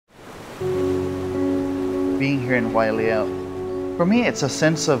Being here in Wailea, for me, it's a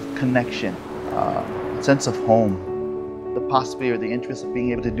sense of connection, a sense of home. The possibility or the interest of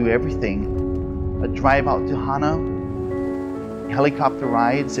being able to do everything. A drive out to Hana, helicopter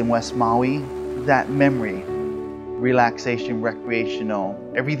rides in West Maui, that memory, relaxation, recreational,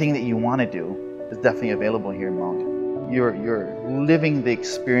 everything that you want to do is definitely available here in Maui. You're living the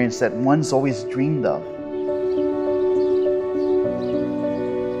experience that one's always dreamed of.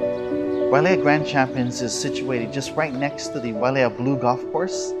 Wailea Grand Champions is situated just right next to the Wailea Blue Golf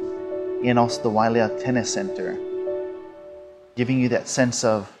Course and also the Wailea Tennis Center, giving you that sense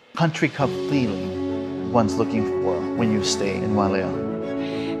of country club feeling one's looking for when you stay in Wailea.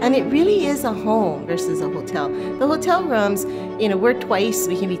 And it really is a home versus a hotel. The hotel rooms, we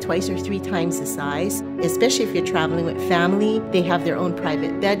can be twice or three times the size, especially if you're traveling with family. They have their own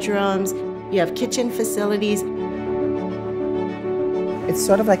private bedrooms, you have kitchen facilities. It's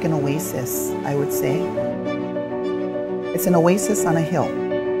sort of like an oasis, I would say. It's an oasis on a hill.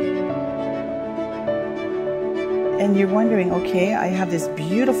 And you're wondering, okay, I have this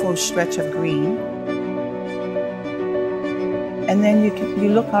beautiful stretch of green. And then you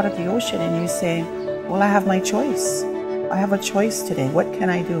look out at the ocean and you say, well, I have my choice. I have a choice today. What can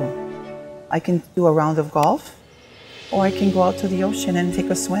I do? I can do a round of golf, or I can go out to the ocean and take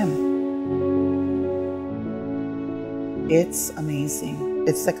a swim. It's amazing.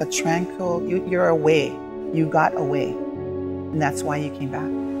 It's like a tranquil, you're away. You got away. And that's why you came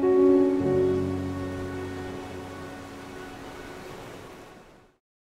back.